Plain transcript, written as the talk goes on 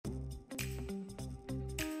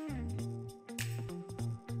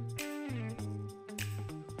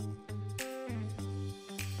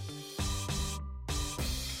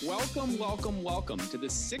Welcome to the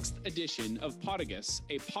 6th edition of Podigus,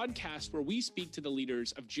 a podcast where we speak to the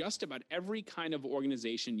leaders of just about every kind of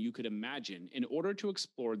organization you could imagine in order to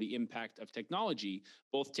explore the impact of technology,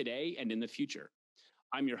 both today and in the future.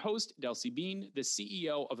 I'm your host, Delcy Bean, the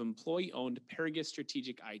CEO of employee-owned Paragus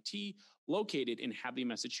Strategic IT, located in Hadley,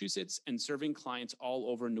 Massachusetts, and serving clients all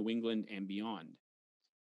over New England and beyond.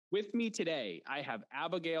 With me today, I have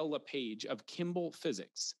Abigail LePage of Kimball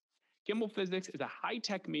Physics. Kimball Physics is a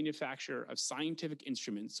high-tech manufacturer of scientific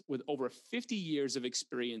instruments with over 50 years of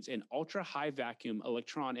experience in ultra-high vacuum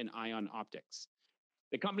electron and ion optics.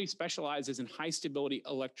 The company specializes in high-stability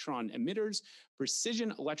electron emitters,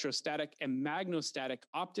 precision electrostatic and magnostatic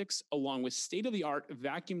optics, along with state-of-the-art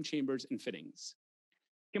vacuum chambers and fittings.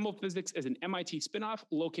 Kimball Physics is an MIT spinoff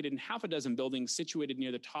located in half a dozen buildings situated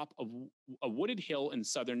near the top of a wooded hill in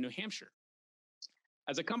southern New Hampshire.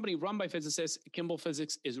 As a company run by physicists, Kimball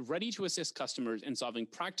Physics is ready to assist customers in solving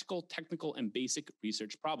practical, technical, and basic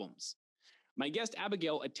research problems. My guest,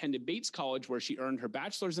 Abigail, attended Bates College, where she earned her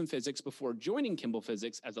bachelor's in physics before joining Kimball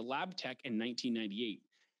Physics as a lab tech in 1998.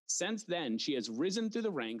 Since then, she has risen through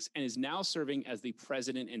the ranks and is now serving as the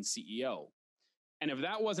president and CEO. And if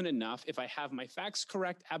that wasn't enough, if I have my facts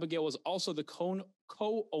correct, Abigail was also the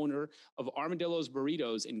co-owner of Armadillo's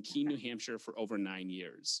Burritos in Keene, New Hampshire for over 9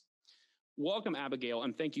 years. Welcome, Abigail,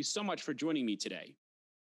 and thank you so much for joining me today.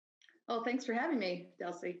 Oh, thanks for having me,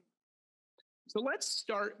 Delcy. So let's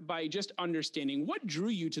start by just understanding what drew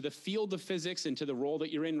you to the field of physics and to the role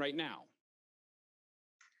that you're in right now.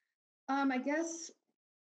 I guess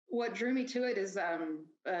what drew me to it is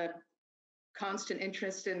a constant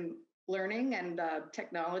interest in learning and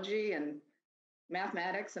technology and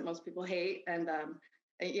mathematics that most people hate, and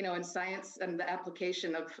in science and the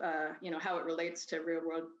application of how it relates to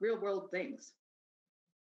real world things.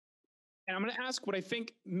 And I'm going to ask what I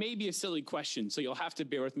think may be a silly question, so you'll have to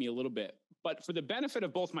bear with me a little bit. But for the benefit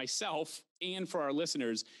of both myself and for our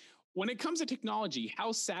listeners, when it comes to technology,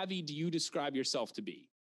 how savvy do you describe yourself to be?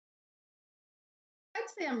 I'd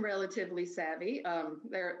say I'm relatively savvy.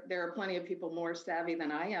 There are plenty of people more savvy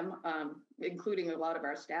than I am, including a lot of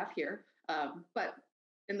our staff here. But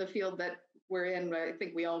in the field that we're in, I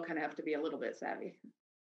think we all kind of have to be a little bit savvy.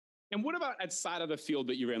 And what about outside of the field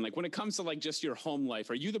that you're in? Like when it comes to like just your home life,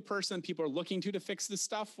 are you the person people are looking to fix this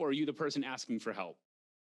stuff, or are you the person asking for help?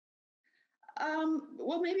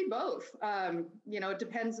 Well, maybe both. It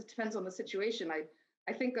depends. It depends on the situation.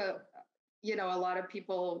 I think a lot of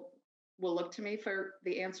people will look to me for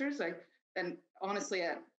the answers. And honestly,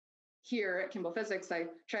 here at Kimball Physics, I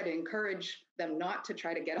try to encourage them not to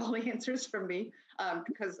try to get all the answers from me,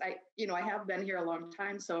 because I have been here a long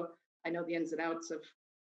time, so I know the ins and outs of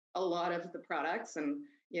a lot of the products and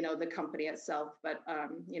the company itself. But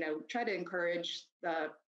try to encourage the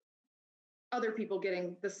other people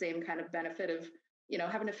getting the same kind of benefit of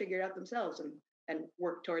having to figure it out themselves and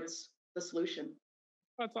work towards the solution.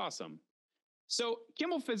 That's awesome. So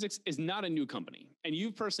Kimball Physics is not a new company, and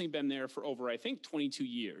you've personally been there for over, I think, 22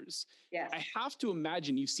 years. Yes. I have to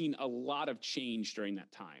imagine you've seen a lot of change during that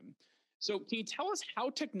time. So can you tell us how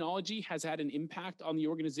technology has had an impact on the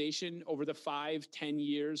organization over the 5, 10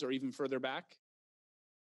 years, or even further back?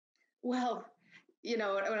 Well,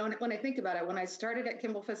 when I think about it, when I started at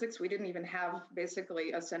Kimball Physics, we didn't even have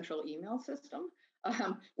basically a central email system,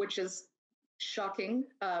 which is shocking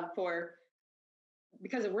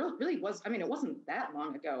because it really was. I mean, it wasn't that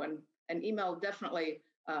long ago, and email definitely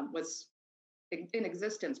was in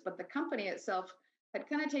existence. But the company itself had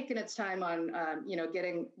kind of taken its time on,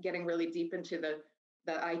 getting really deep into the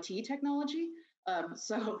IT technology.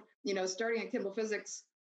 So starting at Kimball Physics,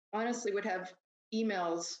 honestly, would have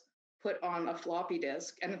emails put on a floppy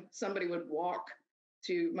disk, and somebody would walk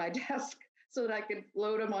to my desk so that I could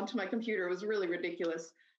load them onto my computer. It was really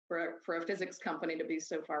ridiculous for a physics company to be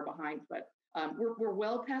so far behind, but we're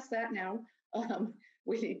well past that now.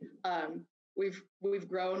 We've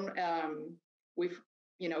grown. We've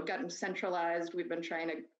gotten centralized. We've been trying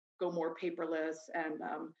to go more paperless, and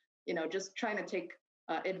just trying to take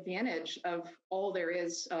advantage of all there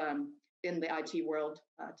is in the IT world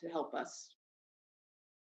to help us.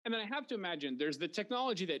 And then I have to imagine there's the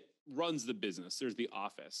technology that runs the business. There's the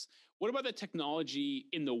office. What about the technology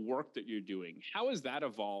in the work that you're doing? How has that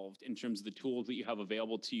evolved in terms of the tools that you have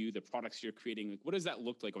available to you, the products you're creating? Like, what does that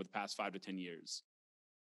look like over the past 5 to 10 years?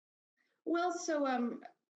 Well, so,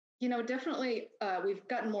 definitely we've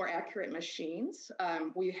gotten more accurate machines.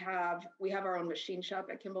 We have our own machine shop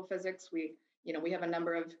at Kimball Physics. We have a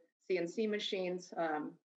number of CNC machines,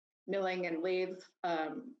 milling and lathe.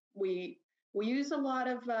 We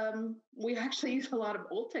actually use a lot of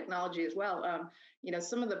old technology as well.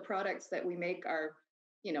 Some of the products that we make are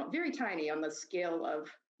very tiny on the scale of,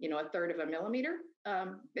 a third of a millimeter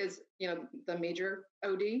is, the major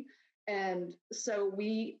OD. And so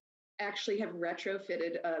we actually have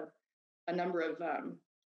retrofitted a number of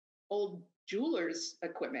old jewelers'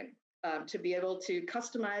 equipment to be able to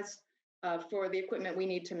customize for the equipment we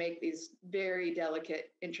need to make these very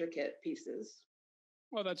delicate, intricate pieces.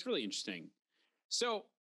 Well, that's really interesting. So,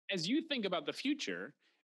 as you think about the future,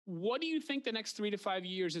 what do you think the next 3 to 5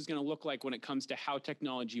 years is going to look like when it comes to how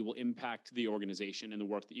technology will impact the organization and the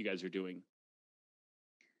work that you guys are doing?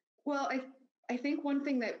 Well, I think one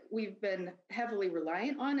thing that we've been heavily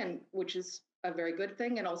reliant on, and which is a very good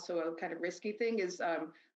thing and also a kind of risky thing, is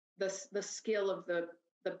the skill of the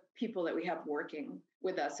people that we have working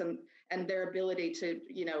with us, and their ability to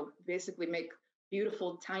basically make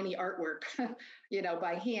beautiful tiny artwork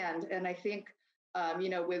by hand. And I think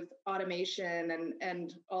with automation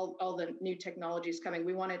and all the new technologies coming,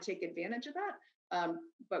 we want to take advantage of that.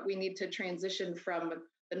 But we need to transition from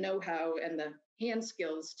the know-how and the hand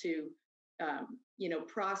skills to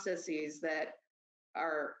processes that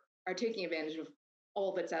are taking advantage of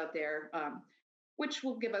all that's out there, which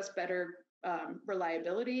will give us better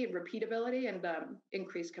reliability and repeatability and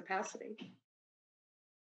increased capacity.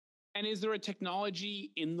 And is there a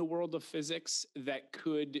technology in the world of physics that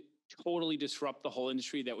could totally disrupt the whole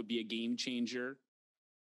industry that would be a game changer?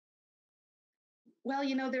 Well,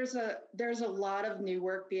 there's a lot of new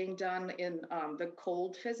work being done in the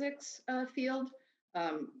cold physics field,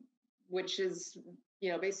 which is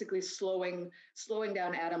basically slowing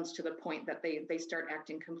down atoms to the point that they start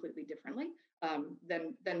acting completely differently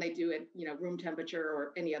than they do at room temperature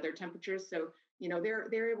or any other temperatures. So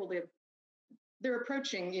they're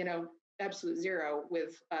approaching absolute zero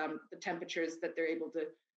with the temperatures that they're able to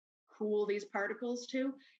cool these particles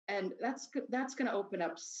to, and that's going to open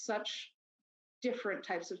up such different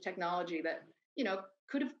types of technology that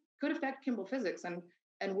could affect Kimball Physics,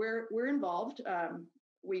 and we're involved.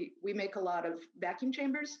 We make a lot of vacuum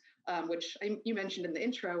chambers, which you mentioned in the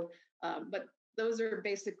intro, but those are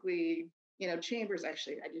basically chambers.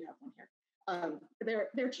 Actually, I do have one here.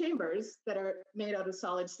 They're chambers that are made out of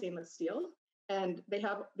solid stainless steel, and they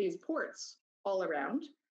have these ports all around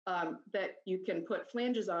that you can put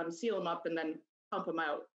flanges on, seal them up, and then pump them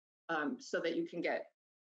out so that you can get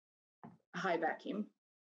a high vacuum.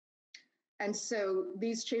 And so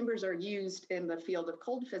these chambers are used in the field of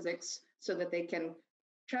cold physics so that they can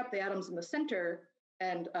trap the atoms in the center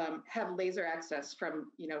and have laser access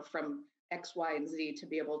from X, Y, and Z to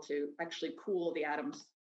be able to actually cool the atoms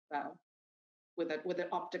with an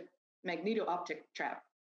magneto-optic trap.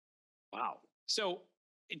 Wow. So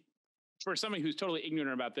for somebody who's totally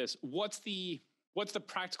ignorant about this, what's the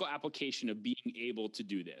practical application of being able to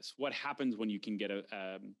do this? What happens when you can get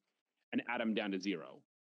an atom down to zero?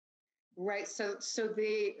 Right. So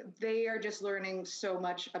they are just learning so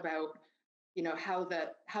much about how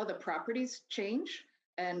the properties change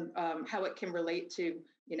and how it can relate to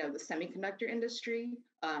the semiconductor industry,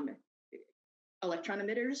 electron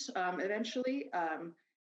emitters eventually,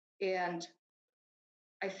 and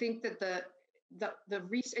I think that the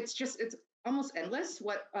research, it's almost endless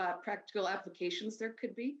what practical applications there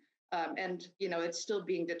could be, and it's still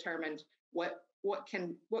being determined what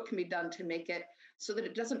can be done to make it so that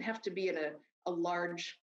it doesn't have to be in a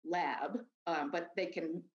large lab, but they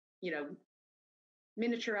can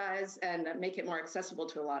miniaturize and make it more accessible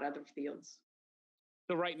to a lot of other fields.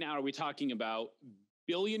 So right now, are we talking about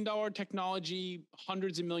billion-dollar technology,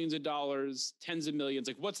 hundreds of millions of dollars, tens of millions?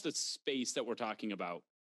 Like, what's the space that we're talking about?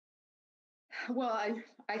 Well,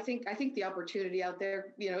 I think the opportunity out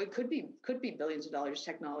there, it could be billions of dollars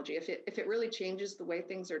technology if it really changes the way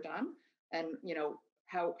things are done, and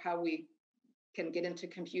how we can get into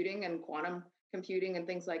computing and quantum computing and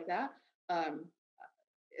things like that.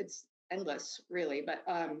 It's endless, really. But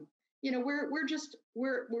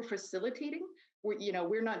we're facilitating.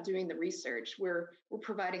 We're not doing the research. We're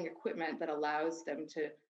providing equipment that allows them to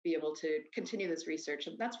be able to continue this research,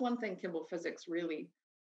 and that's one thing Kimball Physics really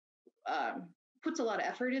puts a lot of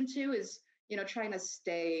effort into, is trying to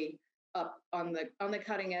stay up on the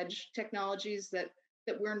cutting edge technologies that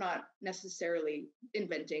we're not necessarily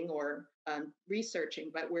inventing or researching,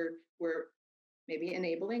 but we're maybe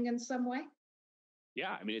enabling in some way.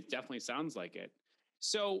 Yeah, I mean, it definitely sounds like it.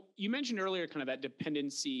 So you mentioned earlier kind of that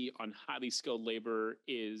dependency on highly skilled labor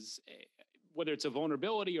is whether it's a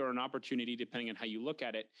vulnerability or an opportunity, depending on how you look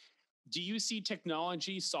at it. Do you see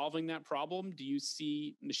technology solving that problem? Do you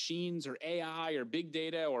see machines or AI or big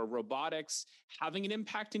data or robotics having an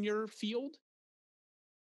impact in your field?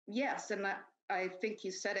 Yes, and I think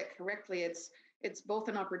you said it correctly. It's both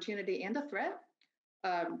an opportunity and a threat,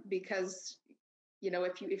 because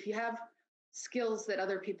if you have skills that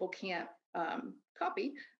other people can't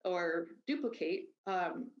copy or duplicate,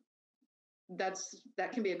 that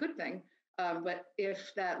can be a good thing. But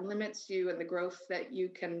if that limits you and the growth that you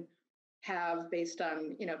can have based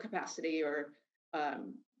on capacity or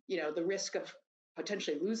the risk of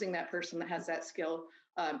potentially losing that person that has that skill,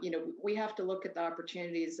 we have to look at the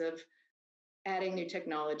opportunities of adding new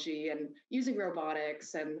technology and using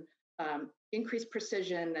robotics and increased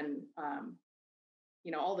precision and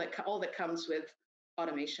all that comes with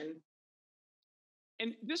automation.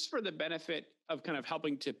 And just for the benefit of kind of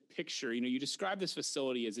helping to picture, you describe this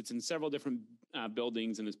facility as it's in several different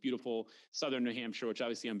buildings in this beautiful southern New Hampshire, which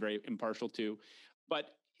obviously I'm very impartial to.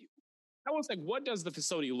 But tell us, what does the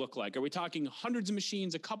facility look like? Are we talking hundreds of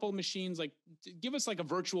machines, a couple of machines? Give us a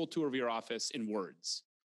virtual tour of your office in words.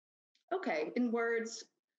 Okay, in words,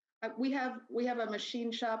 we have a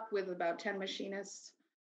machine shop with about 10 machinists,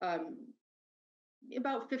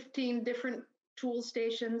 about 15 different tool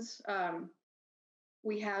stations.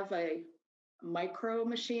 We have a micro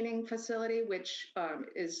machining facility, which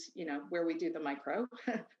is where we do the micro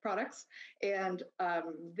products, and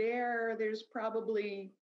there's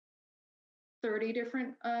probably 30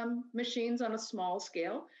 different machines on a small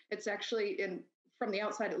scale. It's actually from the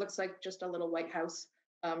outside, it looks like just a little White House.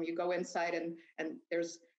 You go inside and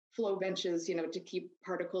there's flow benches, to keep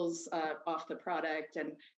particles off the product,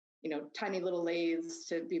 and tiny little lathes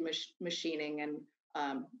to be machining, and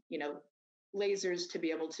lasers to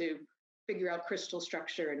be able to figure out crystal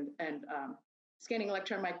structure, and scanning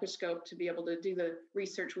electron microscope to be able to do the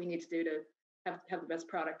research we need to do to have the best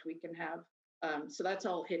product we can have. So that's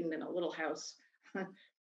all hidden in a little house.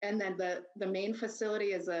 And then the main facility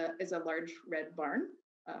is a large red barn,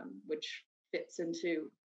 which fits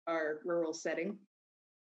into our rural setting.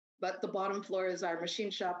 But the bottom floor is our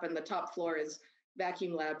machine shop, and the top floor is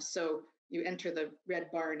vacuum labs. So you enter the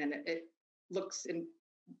red barn, and it looks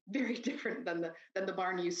very different than the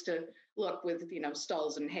barn used to look, with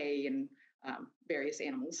stalls and hay and various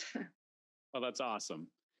animals. Well, that's awesome.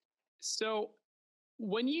 So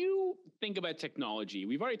when you think about technology,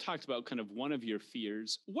 we've already talked about kind of one of your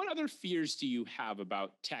fears. What other fears do you have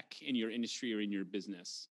about tech in your industry or in your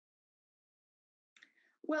business?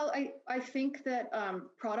 Well, I think that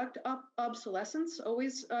product obsolescence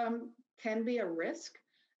always can be a risk.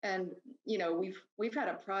 And, we've had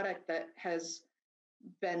a product that has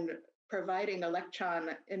been providing electron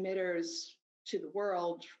emitters to the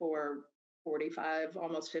world for 45,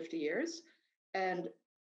 almost 50 years. And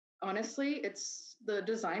honestly, the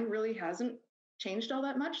design really hasn't changed all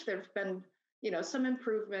that much. There've been, some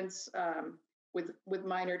improvements with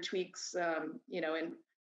minor tweaks, and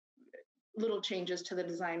little changes to the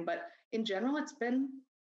design. But in general, it's been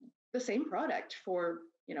the same product for,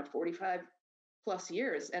 45 plus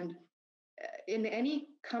years. And in any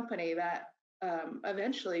company, that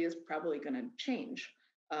eventually is probably going to change.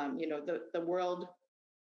 The world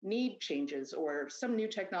need changes, or some new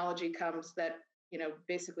technology comes that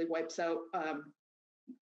basically wipes out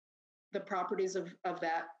the properties of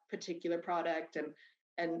that particular product,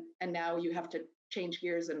 and now you have to change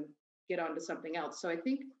gears and get onto something else. So I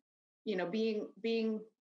think being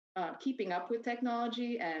keeping up with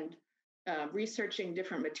technology and researching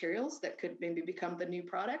different materials that could maybe become the new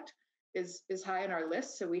product is high on our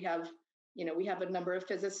list. So we have a number of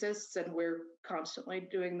physicists, and we're constantly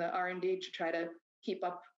doing the R&D to try to keep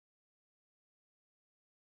up.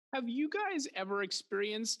 Have you guys ever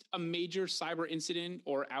experienced a major cyber incident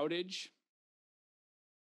or outage?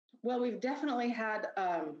 Well, we've definitely had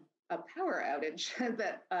a power outage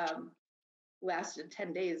that lasted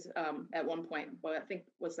 10 days at one point. Well, I think,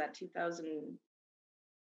 was that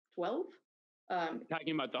 2012?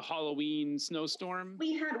 Talking about the Halloween snowstorm?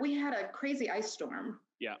 We had a crazy ice storm.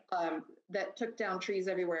 Yeah. That took down trees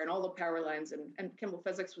everywhere, and all the power lines, and Kimball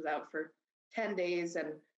Physics was out for 10 days.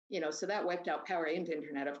 And, so that wiped out power and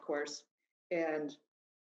internet, of course. And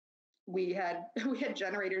we had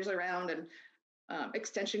generators around, and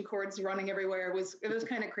extension cords running everywhere. It was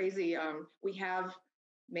kind of crazy. We have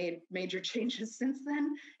made major changes since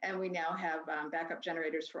then, and we now have backup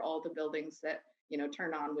generators for all the buildings that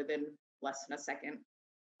turn on within less than a second.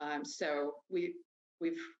 So we've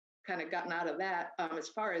kind of gotten out of that. As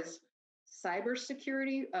far as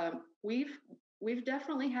cybersecurity, we've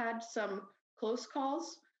definitely had some close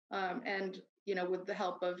calls, and with the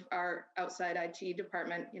help of our outside IT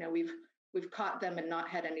department, we've caught them and not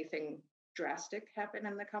had anything drastic happen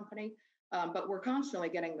in the company. But we're constantly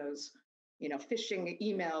getting those phishing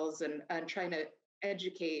emails, and trying to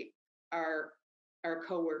educate our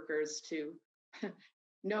coworkers to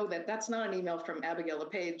know that that's not an email from Abigail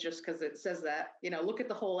LePage just because it says that, look at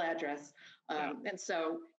the whole address. And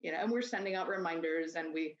so, and we're sending out reminders,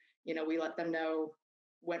 and we let them know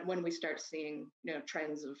when we start seeing,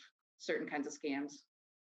 trends of certain kinds of scams.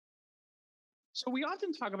 So we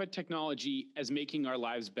often talk about technology as making our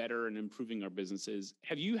lives better and improving our businesses.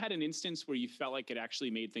 Have you had an instance where you felt like it actually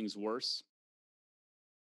made things worse?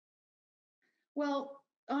 Well,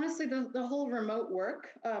 honestly, the whole remote work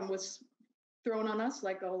was thrown on us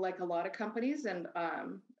like a lot of companies, and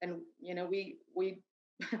we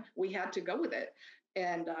we had to go with it.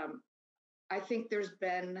 And I think there's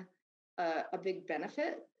been a big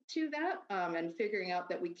benefit to that, and figuring out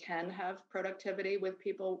that we can have productivity with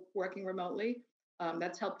people working remotely.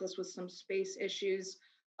 That's helped us with some space issues.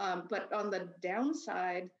 But on the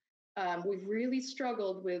downside, we've really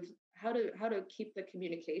struggled with how to keep the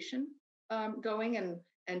communication going,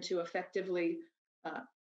 and to effectively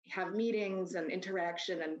have meetings and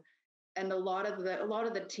interaction, and a lot of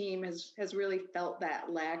the team has really felt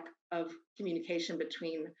that lack of communication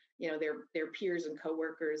between their peers and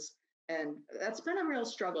coworkers, and that's been a real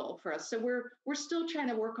struggle for us. So we're still trying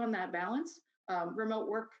to work on that balance. Remote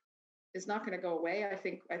work is not going to go away. I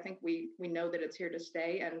think we know that it's here to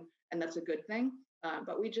stay, and that's a good thing.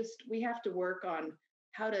 But we have to work on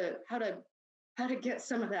how to get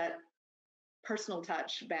some of that personal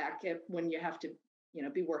touch back when you have to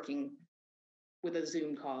be working with a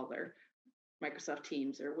Zoom call or Microsoft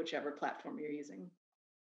Teams or whichever platform you're using.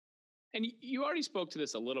 And you already spoke to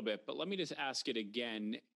this a little bit, but let me just ask it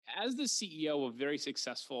again. As the CEO of a very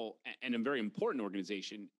successful and a very important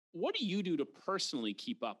organization, what do you do to personally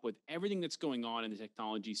keep up with everything that's going on in the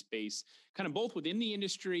technology space, kind of both within the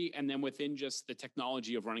industry and then within just the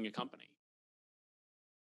technology of running a company?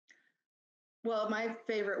 Well, my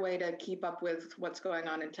favorite way to keep up with what's going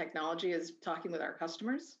on in technology is talking with our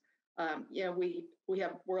customers. We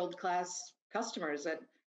have world-class customers at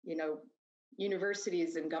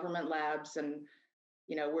universities and government labs, and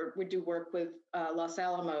we do work with Los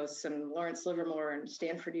Alamos and Lawrence Livermore and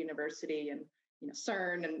Stanford University and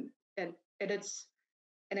CERN, and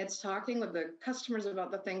it's talking with the customers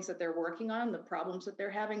about the things that they're working on, the problems that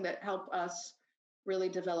they're having, that help us really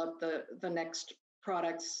develop the next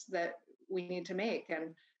products that we need to make.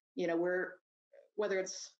 And whether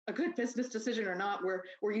it's a good business decision or not,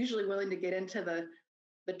 we're usually willing to get into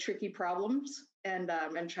the tricky problems and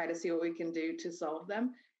try to see what we can do to solve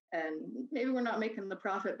them. And maybe we're not making the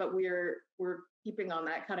profit, but we're keeping on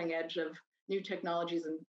that cutting edge of new technologies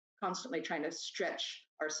and constantly trying to stretch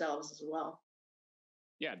ourselves as well.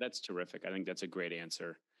 Yeah, that's terrific. I think that's a great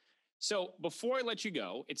answer. So before I let you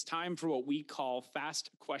go, it's time for what we call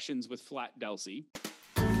Fast Questions with Flat Delcy.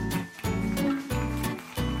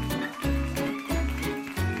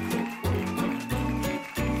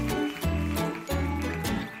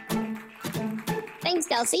 Thanks,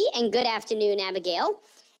 Delcy, and good afternoon, Abigail.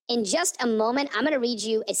 In just a moment, I'm going to read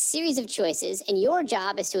you a series of choices, and your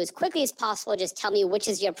job is to, as quickly as possible, just tell me which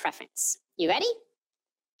is your preference. You ready?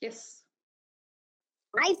 Yes.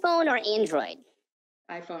 iPhone or Android?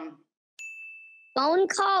 iPhone. Phone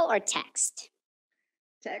call or text?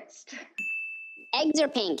 Text. Eggs or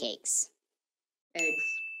pancakes? Eggs.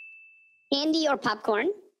 Candy or popcorn?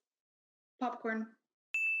 Popcorn.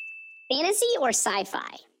 Fantasy or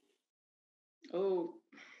sci-fi? Oh,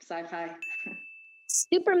 sci-fi.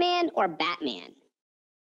 Superman or Batman?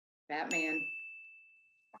 Batman.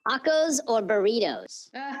 Tacos or burritos?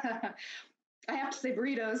 I have to say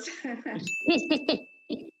burritos.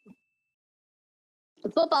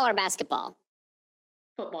 Football or basketball?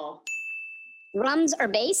 Football. Drums or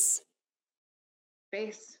bass?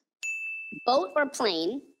 Bass. Boat or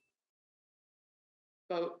plane?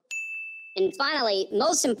 Boat. And finally,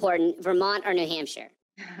 most important, Vermont or New Hampshire?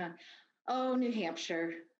 Oh, New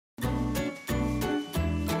Hampshire.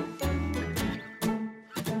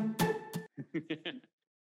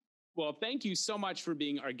 Well, thank you so much for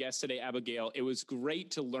being our guest today, Abigail. It was great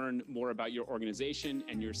to learn more about your organization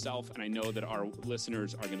and yourself, and I know that our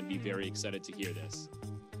listeners are going to be very excited to hear this.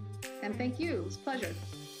 And thank you. It was a pleasure.